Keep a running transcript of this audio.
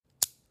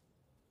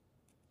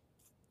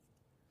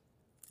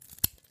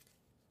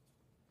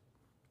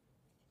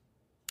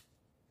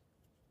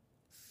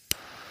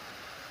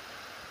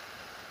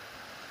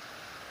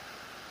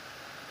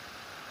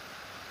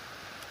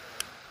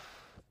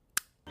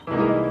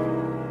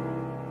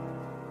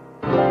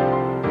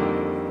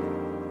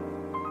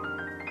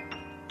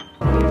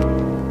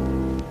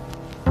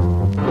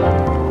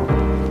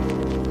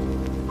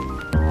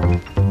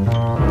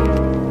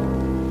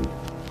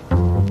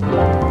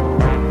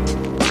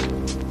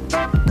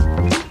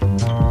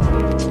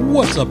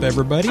What's up,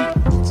 everybody?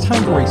 It's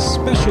time for a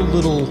special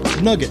little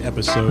nugget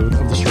episode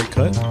of The Straight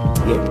Cut.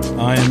 Yep.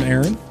 I am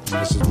Aaron.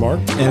 This is Mark.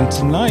 And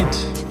tonight,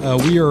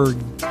 we are,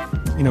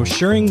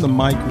 sharing the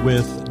mic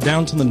with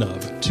Down To The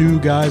Nub. Two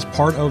guys,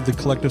 part of the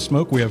Collective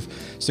Smoke. We have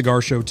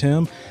Cigar Show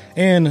Tim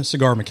and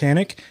Cigar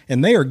Mechanic,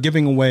 and they are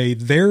giving away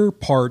their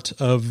part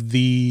of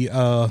the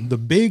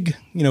big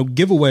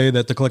giveaway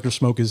that the Collective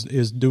Smoke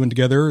is doing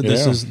together. Yeah.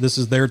 This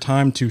is their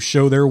time to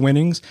show their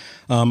winnings.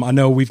 I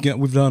know we've done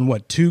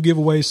 2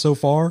 giveaways so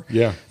far.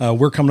 Yeah,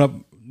 we're coming up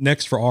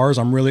next for ours.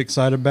 I'm really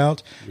excited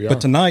about.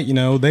 But tonight,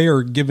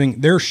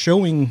 they're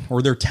showing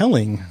or they're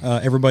telling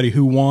everybody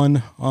who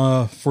won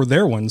for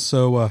their ones.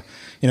 So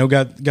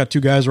got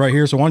 2 guys right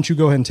here. So why don't you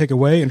go ahead and take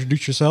away,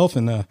 introduce yourself,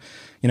 and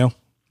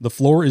the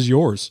floor is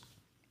yours.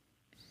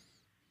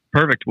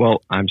 Perfect.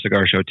 Well, I'm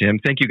Cigar Show Tim.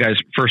 Thank you guys,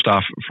 first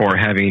off, for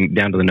having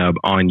Down to the Nub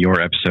on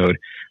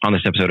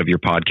this episode of your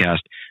podcast.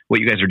 What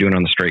you guys are doing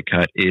on the Straight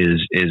Cut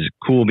is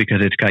cool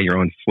because it's got your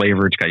own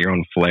flavor, it's got your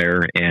own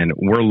flair, and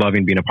we're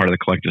loving being a part of the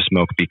Collective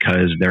Smoke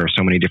because there are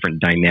so many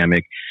different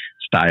dynamic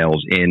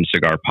styles in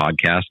cigar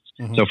podcasts.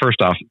 Mm-hmm. So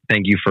first off,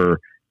 thank you for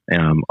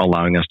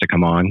allowing us to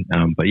come on.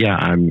 But yeah,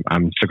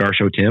 I'm Cigar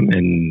Show Tim,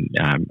 and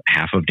I'm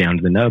half of Down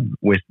to the Nub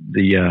with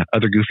the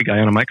other goofy guy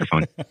on a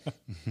microphone.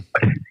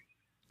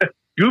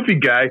 Goofy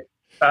guy.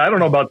 I don't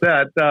know about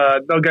that.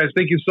 No, guys,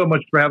 thank you so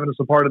much for having us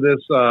a part of this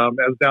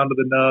as Down to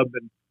the Nub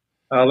and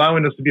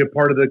allowing us to be a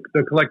part of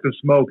the Collective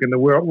Smoke. And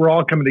we're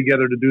all coming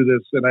together to do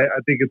this. And I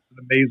think it's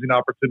an amazing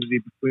opportunity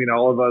between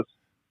all of us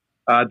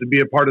to be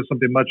a part of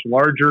something much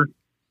larger.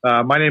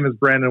 My name is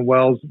Brandon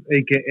Wells,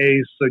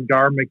 a.k.a.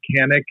 Cigar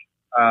Mechanic.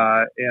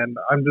 And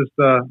I'm just,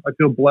 I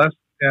feel blessed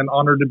and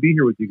honored to be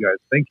here with you guys.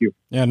 Thank you.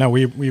 Yeah, no,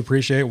 we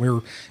appreciate it.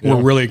 We're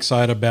really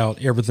excited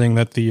about everything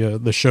that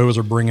the shows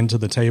are bringing to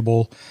the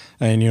table.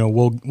 And,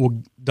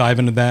 we'll dive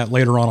into that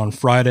later on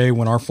Friday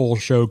when our full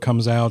show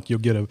comes out. You'll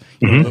get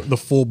the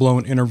full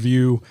blown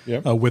interview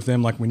with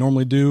them like we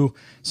normally do.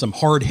 Some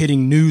hard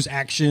hitting news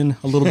action,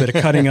 a little bit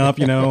of cutting up,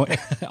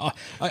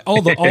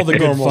 all the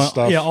good fun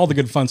stuff. Yeah, all the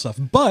good fun stuff.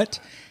 But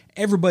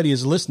everybody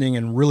is listening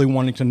and really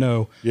wanting to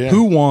know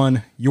who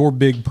won your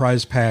big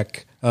prize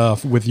pack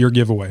with your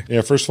giveaway. Yeah,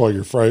 first of all,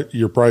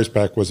 your prize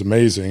pack was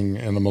amazing,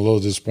 and I'm a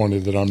little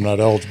disappointed that I'm not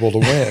eligible to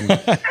win.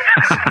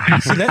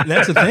 See,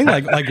 that's the thing.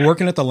 Like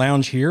working at the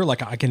lounge here,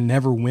 like I can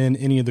never win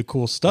any of the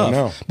cool stuff. I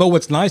know. But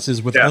what's nice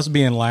is with us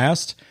being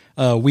last,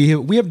 we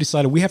have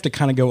decided we have to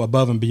kind of go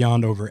above and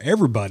beyond over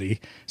everybody.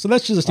 So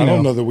that's just I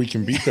don't know that we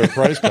can beat their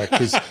prize pack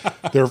because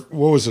they're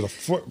a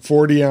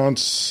 40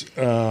 ounce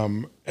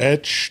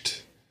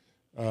etched.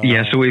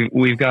 So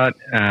we've got.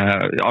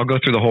 I'll go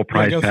through the whole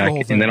prize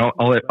pack, and then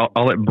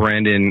I'll let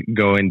Brandon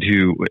go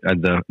into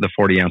the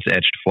 40 ounce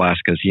etched flask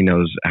because he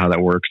knows how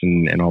that works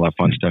and all that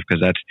fun stuff.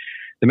 Because that's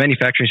the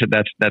manufacturing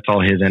stuff. That's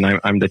all his, and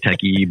I'm the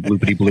techie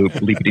bloopity bloop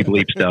bleepity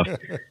bleep stuff.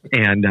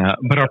 And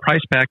but our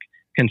prize pack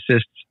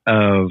consists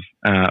of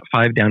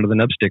 5 Down to the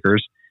Nub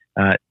stickers,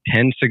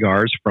 10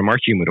 cigars from our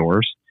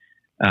humidors.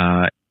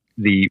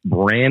 The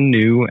brand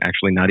new,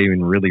 actually not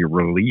even really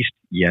released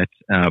yet,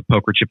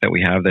 poker chip that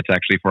we have that's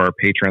actually for our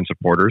Patreon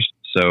supporters.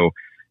 So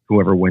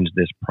whoever wins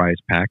this prize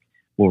pack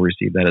will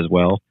receive that as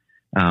well.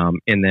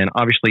 And then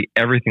obviously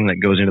everything that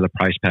goes into the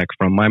prize pack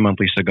from My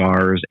Monthly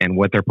Cigars and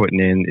what they're putting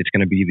in, it's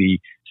going to be the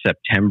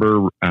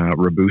September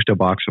Robusto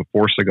box of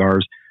 4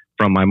 cigars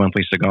from My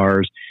Monthly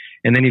Cigars.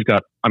 And then you've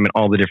got,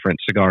 all the different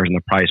cigars in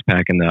the prize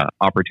pack and the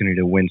opportunity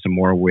to win some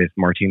more with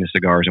Martinez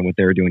Cigars and what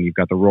they're doing. You've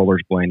got the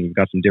Rollers blend. You've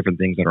got some different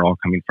things that are all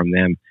coming from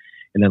them.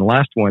 And then the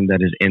last one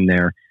that is in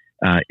there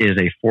is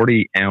a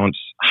 40 ounce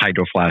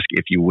hydro flask,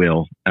 if you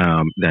will,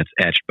 that's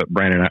etched. But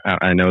Brandon,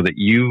 I know that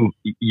you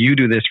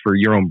do this for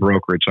your own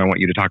brokerage. So I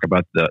want you to talk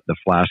about the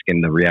flask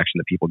and the reaction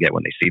that people get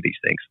when they see these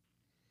things.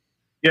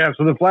 Yeah,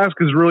 so the flask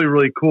is really,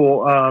 really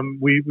cool.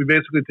 We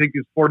basically take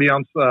these 40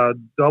 ounce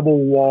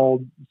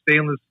double-walled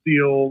stainless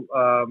steel.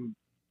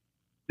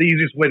 The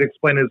easiest way to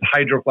explain it is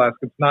hydro flask.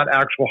 It's not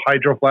actual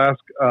hydro flask,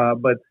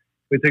 but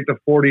we take the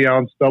 40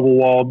 ounce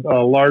double-walled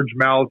large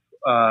mouth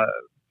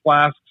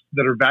flasks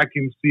that are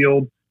vacuum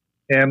sealed.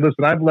 And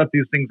listen, I've left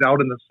these things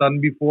out in the sun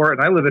before,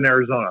 and I live in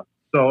Arizona.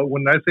 So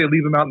when I say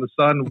leave them out in the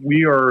sun,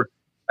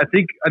 I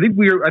think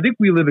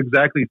we live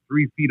exactly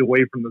 3 feet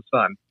away from the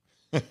sun.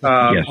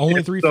 Yes.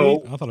 Only 3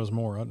 feet? I thought it was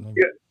more. I don't know.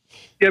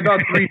 Yeah,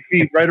 about 3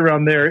 feet, right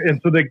around there. And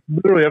so they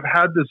literally have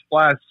had this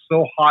flask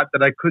so hot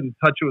that I couldn't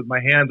touch it with my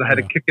hands. I had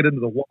to kick it into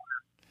the water.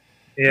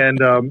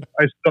 And I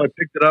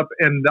picked it up,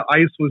 and the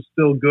ice was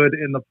still good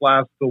in the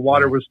flask. The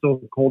water was still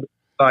cold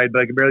inside,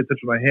 but I could barely touch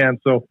it with my hands.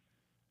 So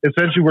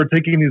essentially, we're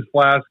taking these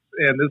flasks,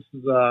 and this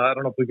is, I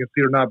don't know if we can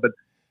see it or not, but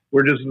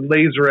we're just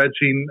laser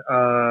etching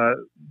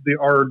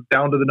our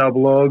Down to the Nub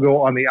logo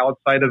on the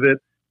outside of it.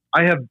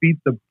 I have beat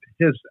the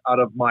piss out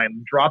of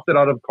mine, dropped it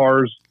out of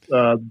cars,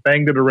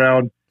 banged it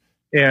around,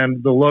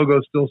 and the logo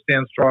still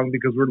stands strong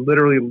because we're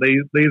literally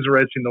laser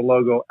etching the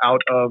logo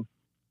out of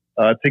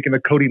taking the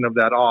coating of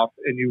that off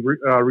and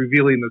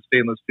revealing the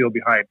stainless steel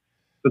behind.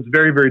 So it's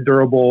very, very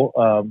durable,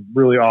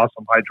 really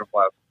awesome hydro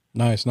flask.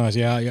 Nice.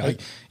 Yeah.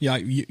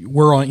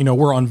 We're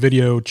on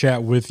video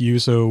chat with you,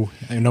 so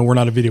I know we're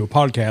not a video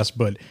podcast,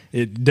 but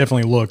it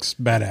definitely looks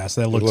badass.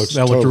 That looks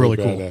totally really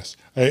badass.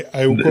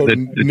 I quote the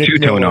Nick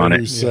two-tone Miller, on it.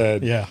 who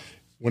said, Yeah.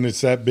 when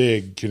it's that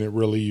big, can it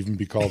really even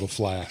be called a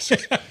flask?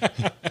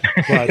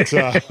 But Depends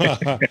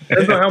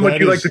on how much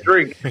you like to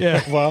drink.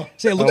 Yeah. Well,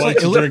 It looks I like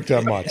to drink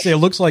that much. It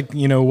looks like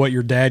what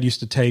your dad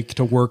used to take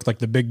to work, like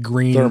the big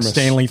green Thermos.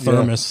 Stanley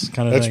thermos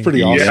kind of thing. That's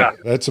pretty awesome. Yeah.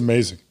 That's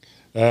amazing.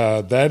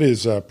 That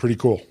is pretty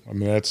cool. I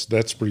mean,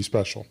 that's pretty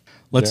special.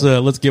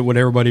 Let's get what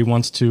everybody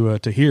wants to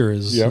hear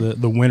is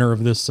the winner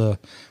of this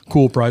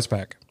cool prize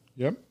pack.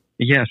 Yep.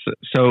 Yes.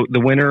 So the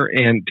winner,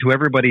 and to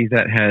everybody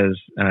that has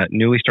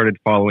newly started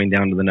following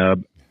Down to the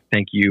Nub,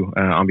 thank you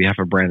on behalf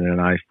of Brandon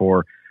and I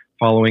for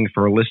following,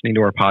 for listening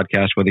to our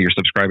podcast, whether you're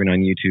subscribing on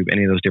YouTube,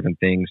 any of those different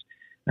things.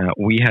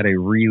 We had a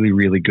really,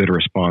 really good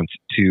response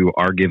to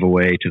our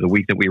giveaway, to the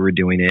week that we were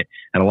doing it.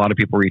 Had a lot of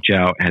people reach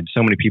out, had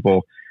so many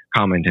people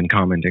comment. And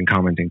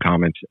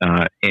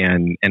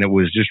it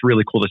was just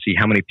really cool to see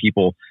how many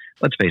people,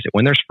 let's face it,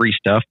 when there's free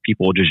stuff,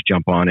 people will just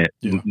jump on it.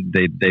 Yeah.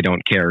 They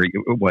don't care.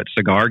 What,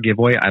 cigar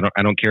giveaway? I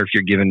don't care if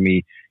you're giving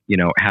me,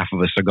 half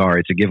of a cigar.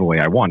 It's a giveaway.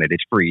 I want it.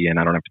 It's free and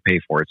I don't have to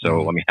pay for it.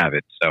 So let me have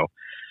it. So,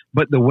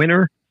 but the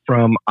winner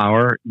from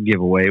our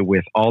giveaway,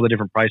 with all the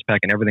different price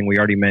pack and everything we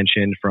already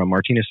mentioned, from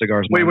Martinez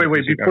Cigars. Wait.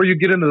 Before you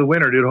get into the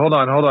winner, dude, hold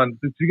on.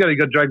 You got to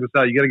drag this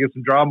out. You got to get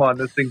some drama on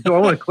this thing. So I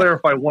want to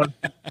clarify one.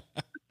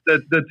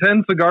 The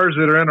 10 cigars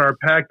that are in our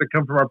pack that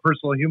come from our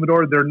personal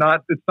humidor,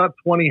 it's not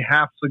 20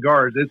 half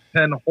cigars. It's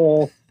 10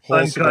 whole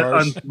uncut,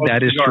 cigars.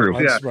 That is cigars. true.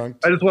 Yeah.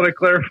 I just want to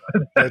clarify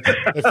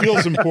that. It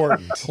feels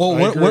important.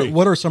 Well,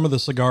 what are some of the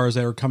cigars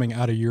that are coming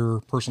out of your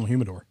personal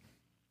humidor?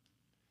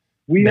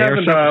 They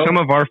are some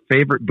of our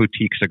favorite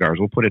boutique cigars.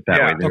 We'll put it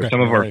that way. They're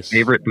some of our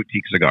favorite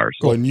boutique cigars.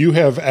 Cool. And you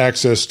have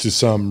access to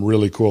some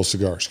really cool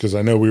cigars, because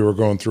I know we were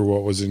going through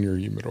what was in your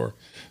humidor.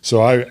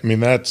 So I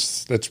mean,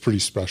 that's pretty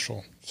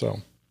special.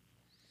 So.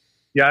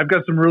 Yeah, I've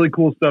got some really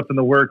cool stuff in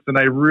the works, and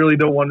I really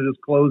don't want to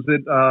disclose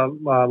it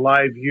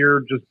live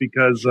here, just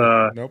because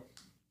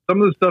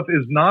some of the stuff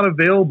is not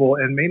available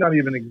and may not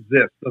even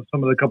exist. Of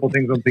some of the couple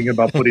things I'm thinking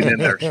about putting in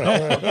there. So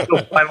I'm still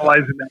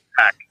finalizing that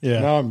pack.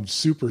 Yeah. Now I'm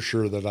super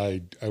sure that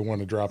I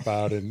want to drop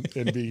out and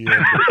be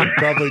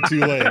probably too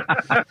late.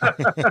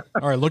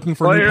 All right, looking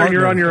for a new partner.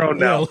 You're on your own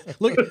now. Yeah,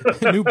 look,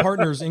 new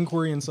partners,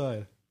 inquiry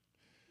inside.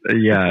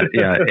 Yeah.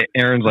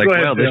 Aaron's like,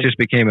 ahead, this just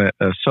became a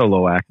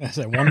solo act. That's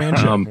a one-man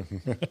show.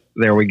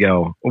 There we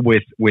go.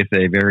 With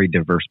a very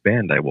diverse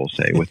band, I will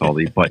say, with all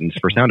these buttons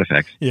for sound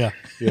effects. Yeah.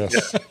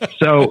 Yes.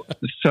 So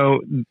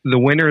the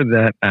winner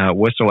that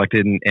was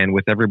selected, and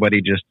with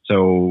everybody, just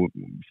so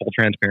full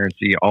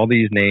transparency, all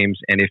these names,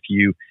 and if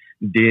you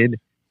did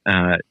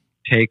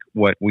take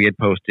what we had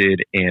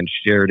posted and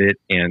shared it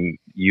and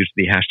used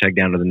the hashtag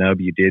Down to the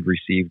Nub, you did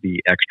receive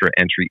the extra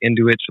entry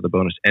into it. So the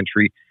bonus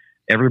entry.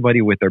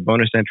 Everybody with their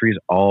bonus entries,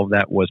 all of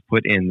that was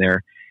put in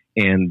there.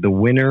 And the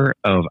winner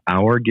of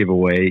our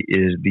giveaway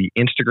is the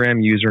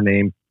Instagram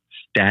username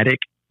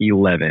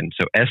Static11.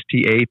 So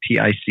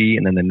STATIC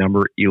and then the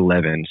number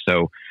 11.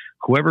 So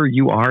whoever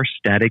you are,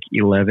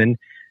 Static11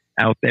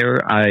 out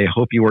there, I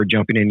hope you are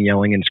jumping in,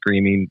 yelling and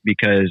screaming,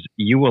 because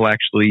you will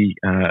actually,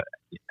 of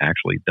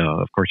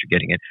course you're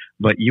getting it,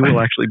 but you will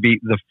actually be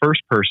the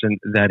first person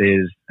that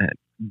is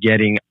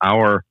getting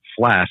our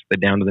flask, the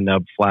Down to the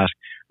Nub flask,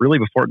 really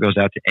before it goes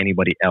out to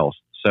anybody else.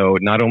 So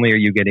not only are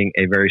you getting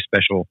a very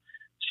special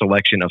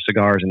selection of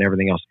cigars and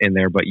everything else in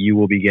there, but you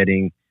will be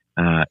getting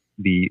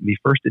the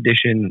first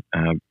edition,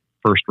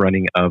 first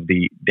running of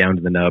the Down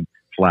to the Nub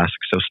flask.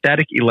 So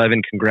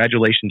Static11,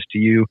 congratulations to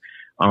you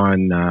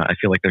on, I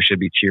feel like there should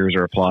be cheers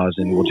or applause,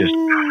 and we'll just,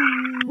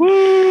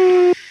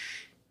 woo!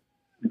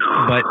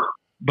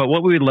 But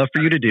what we would love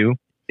for you to do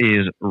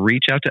is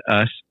reach out to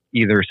us,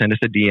 either send us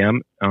a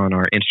DM on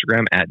our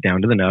Instagram at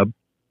Down to the Nub,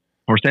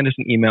 or send us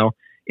an email,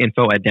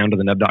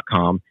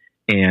 info@downtothenub.com,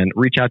 and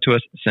reach out to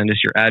us, send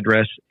us your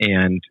address,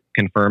 and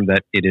confirm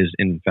that it is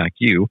in fact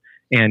you.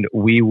 And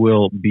we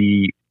will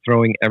be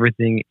throwing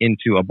everything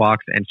into a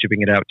box and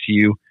shipping it out to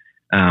you,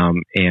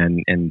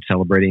 and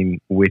celebrating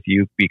with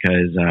you,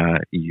 because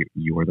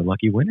you are the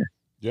lucky winner.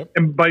 Yep.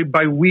 And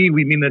by we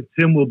mean that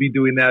Tim will be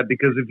doing that,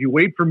 because if you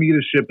wait for me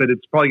to ship it,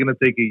 it's probably going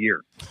to take a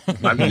year.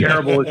 I'm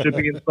terrible at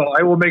shipping it, so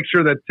I will make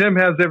sure that Tim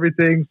has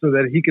everything so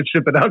that he can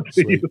ship it out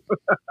to you.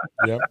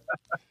 Yep.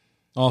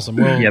 Awesome.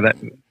 Well,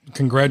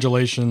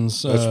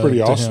 congratulations. That's pretty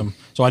awesome. Him.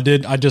 So I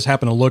just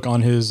happened to look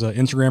on his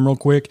Instagram real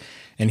quick,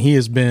 and he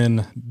has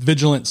been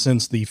vigilant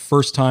since the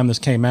first time this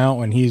came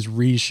out, and he's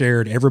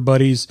reshared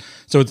everybody's.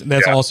 So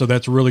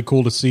that's really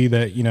cool to see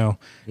that,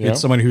 it's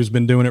somebody who's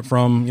been doing it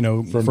from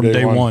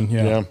day one.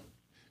 Yeah.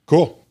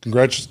 Cool.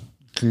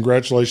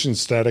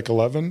 Congratulations,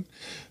 Static11.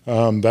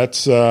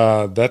 That's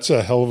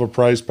a hell of a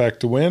prize pack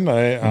to win.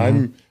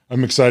 I'm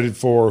excited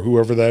for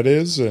whoever that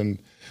is, and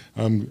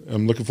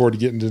I'm looking forward to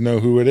getting to know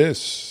who it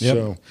is. Yep.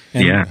 So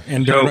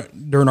and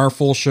during our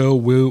full show,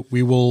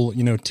 we will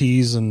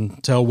tease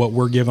and tell what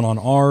we're giving on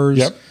ours.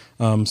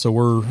 Yep. So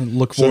we're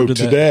looking forward to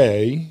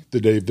today,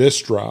 the day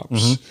this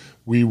drops,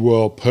 we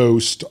will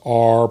post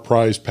our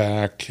prize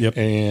pack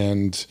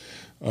and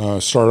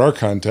start our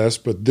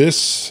contest. But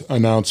this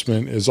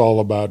announcement is all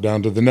about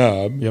Down to the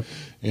Nub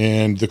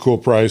and the cool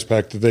prize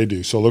pack that they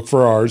do. So look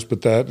for ours,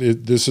 but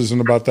this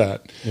isn't about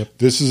that.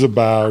 This is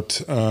about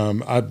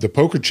the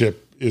poker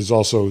chip is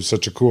also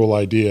such a cool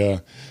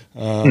idea.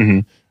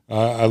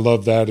 I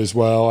love that as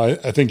well.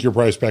 I think your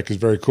prize pack is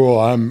very cool.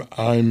 I'm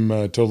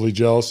totally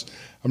jealous.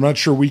 I'm not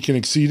sure we can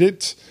exceed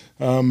it,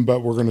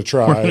 but we're going to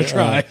try. We're going to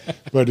try.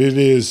 But it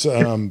is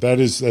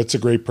that's a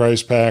great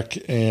prize pack,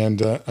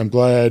 and I'm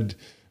glad.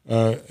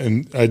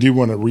 And I do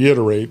want to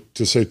reiterate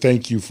to say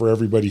thank you for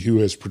everybody who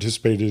has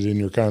participated in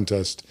your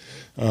contest.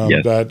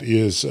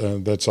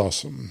 That's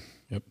awesome.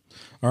 Yep.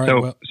 All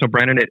right. So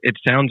Brandon, it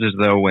sounds as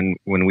though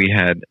when we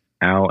had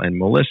Al and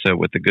Melissa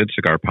with the Good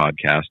Cigar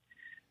podcast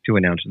to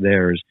announce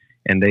theirs,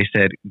 and they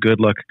said, good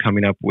luck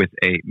coming up with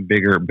a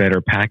bigger,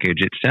 better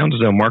package. It sounds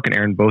as though Mark and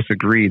Aaron both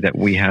agree that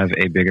we have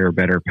a bigger,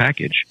 better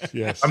package.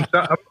 Yes.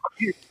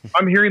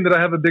 I'm hearing that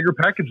I have a bigger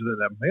package than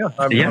them.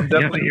 I'm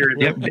definitely hearing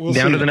that. We'll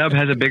Down to the Nub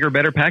has a bigger,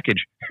 better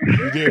package.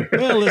 You do.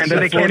 Well, that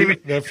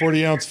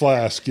 40-ounce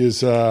flask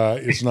is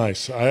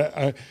nice.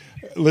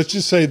 Let's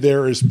just say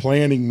there is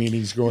planning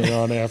meetings going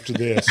on after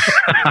this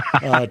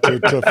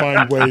to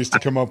find ways to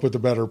come up with a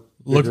better,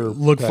 bigger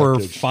look package. for a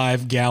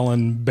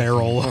 5-gallon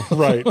barrel.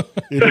 Right.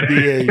 It'll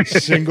be a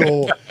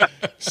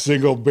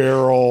single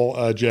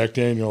barrel Jack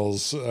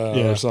Daniels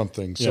or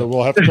something. So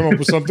we'll have to come up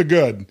with something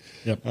good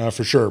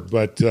for sure.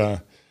 But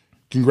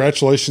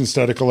congratulations,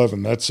 Static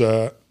 11. That's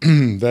a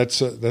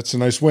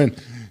nice win.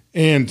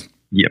 And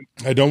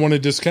I don't want to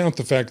discount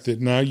the fact that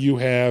now you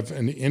have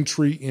an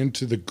entry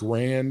into the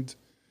grand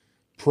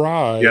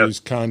prize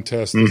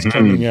contest that's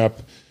coming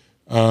up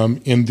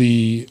in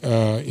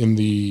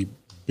the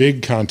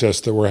big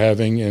contest that we're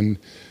having, and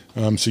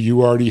so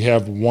you already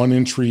have one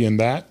entry in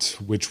that,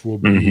 which will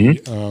be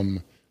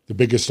the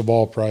biggest of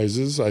all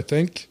prizes, I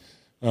think.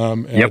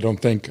 And I don't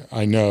think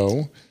I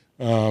know.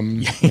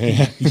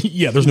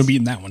 There's no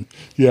beating that one.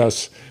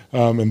 Yes,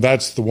 and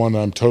that's the one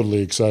I'm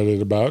totally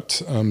excited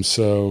about.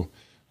 So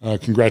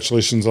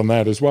congratulations on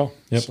that as well.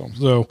 Yep.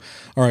 So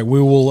all right,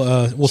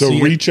 we'll see. So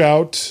reach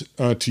out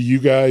to you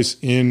guys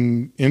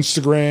in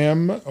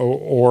Instagram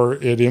or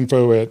at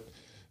info at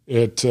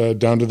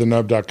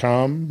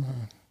downtothenub.com.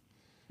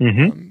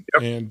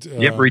 And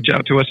reach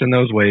out to us in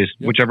those ways,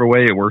 whichever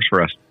way it works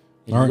for us.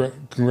 All right.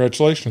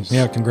 Congratulations.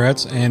 Yeah,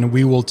 congrats. And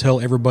we will tell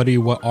everybody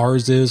what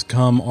ours is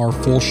come our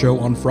full show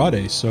on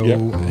Friday. So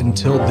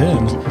until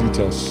then,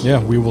 details.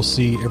 We will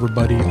see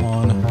everybody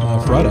on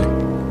Friday.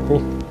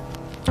 Cool.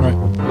 All right.